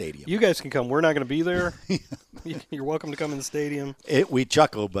enter the stadium. You guys can come. We're not going to be there. You're welcome to come in the stadium. We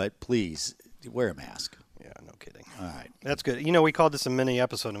chuckle, but please wear a mask. Yeah, no kidding. All right. That's good. We called this a mini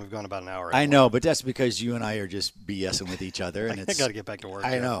episode, and we've gone about an hour. I know, but that's because you and I are just BSing with each other. And I got to get back to work.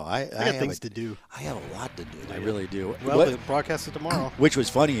 I know. I got things to do. I have a lot to do. I really do. Well, the broadcast is tomorrow. Which was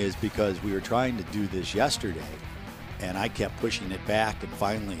funny is because we were trying to do this yesterday, and I kept pushing it back, and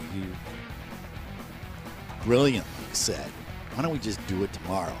finally you brilliantly said, why don't we just do it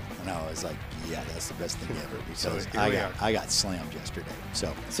tomorrow? And I was like, yeah, that's the best thing ever because I got slammed yesterday.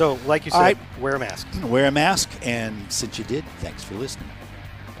 So like you said, wear a mask. Wear a mask, and since you did, thanks for listening.